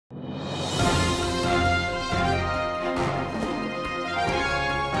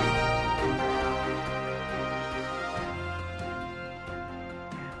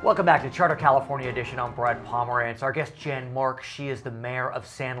Welcome back to Charter California Edition. I'm Brad Pomerance. Our guest Jen Marx, she is the mayor of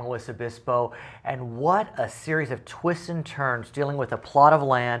San Luis Obispo. And what a series of twists and turns dealing with a plot of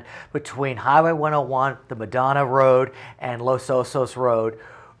land between Highway 101, the Madonna Road, and Los Osos Road.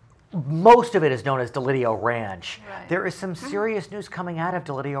 Most of it is known as Dalidio Ranch. Right. There is some serious news coming out of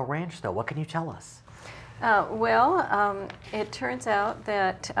Dalidio Ranch, though. What can you tell us? It turns out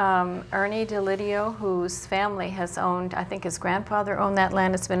that Ernie Dalidio, whose family has owned, I think his grandfather owned that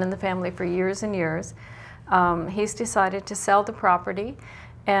land, it's been in the family for years and years, he's decided to sell the property,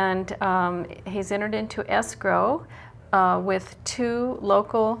 and he's entered into escrow with two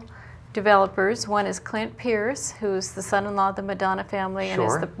local developers. One is Clint Pierce, who's the son-in-law of the Madonna family, and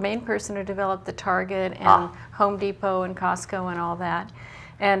is the main person who developed the Target and Home Depot and Costco and all that.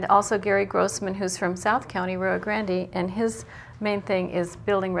 And also Gary Grossman, who's from South County, Rio Grande, and his main thing is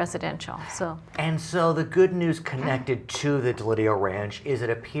building residential. And so the good news connected to the Dalidio Ranch is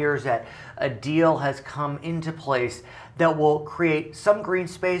it appears that a deal has come into place that will create some green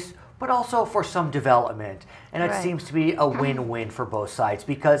space, but also for some development. And it seems to be a win-win for both sides,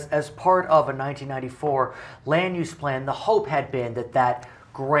 because as part of a 1994 land use plan, the hope had been that that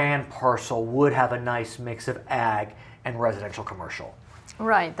grand parcel would have a nice mix of ag and residential commercial.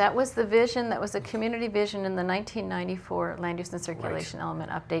 Right, that was the vision, that was a community vision in the 1994 Land Use and Circulation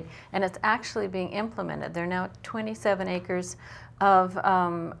Element Update, and it's actually being implemented. There are now 27 acres of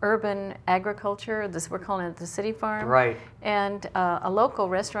urban agriculture, we're calling it the city farm, and a local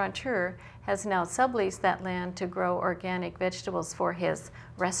restaurateur has now subleased that land to grow organic vegetables for his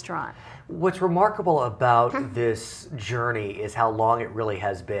restaurant. What's remarkable about this journey is how long it really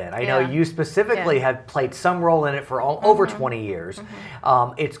has been. I know you specifically have played some role in it for over 20 years.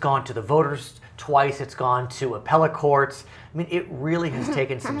 It's gone to the voters twice, it's gone to appellate courts. I mean, it really has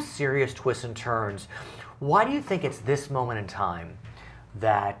taken some serious twists and turns. Why do you think it's this moment in time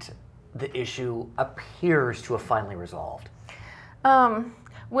that the issue appears to have finally resolved?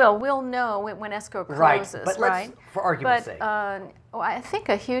 Well, we'll know when escrow closes, but let's, for argument's sake. I think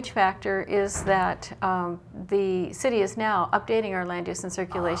a huge factor is that the city is now updating our land use and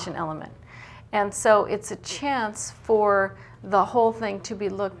circulation element. And so it's a chance for the whole thing to be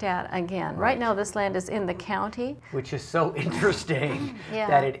looked at again. Right now this land is in the county. Which is so interesting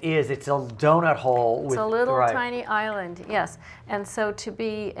that it is. It's a donut hole. It's a little tiny island, yes. And so to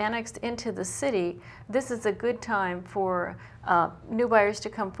be annexed into the city, this is a good time for new buyers to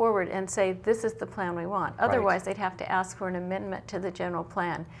come forward and say, this is the plan we want. Otherwise, they'd have to ask for an amendment to the general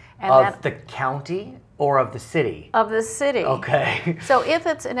plan. And of the county or of the city? Of the city. Okay. So if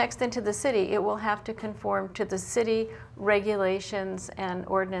it's annexed into the city, it will have to conform to the city regulations and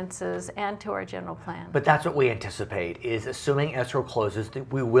ordinances and to our general plan. But that's what we anticipate, is assuming escrow closes,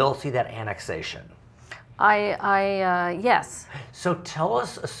 that we will see that annexation. Yes. So tell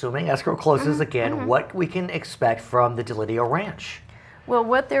us, assuming escrow closes again, what we can expect from the Dalidio Ranch. Well,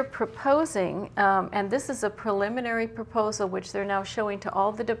 what they're proposing, and this is a preliminary proposal which they're now showing to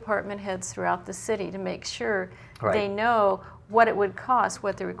all the department heads throughout the city to make sure they know what it would cost,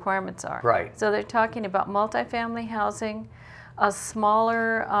 what the requirements are. So they're talking about multifamily housing, a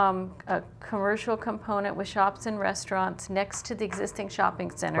smaller commercial component with shops and restaurants next to the existing shopping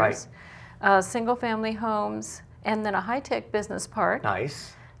centers. Single-family homes, and then a high-tech business park.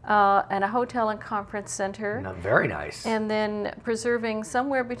 Nice. And a hotel and conference center. Very nice. And then preserving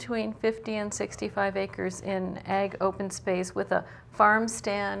somewhere between 50 and 65 acres in ag open space with a farm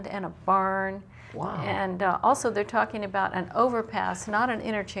stand and a barn. Wow. And also they're talking about an overpass, not an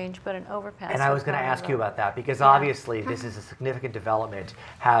interchange, but an overpass. And I was going to ask you about that, because obviously this is a significant development.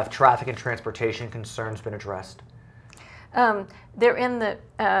 Have traffic and transportation concerns been addressed? They're in the,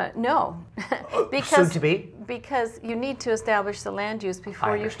 no. Soon to be? Because you need to establish the land use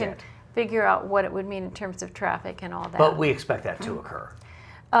before you can figure out what it would mean in terms of traffic and all that. But we expect that to occur.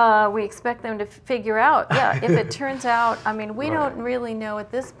 We expect them to figure out, if it turns out, I mean, we don't really know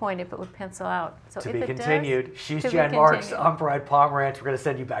at this point if it would pencil out. So to if be it continued. Does, She's Jen Marx. I'm Brad Pomerance. We're going to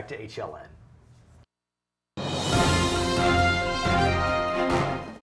send you back to HLN.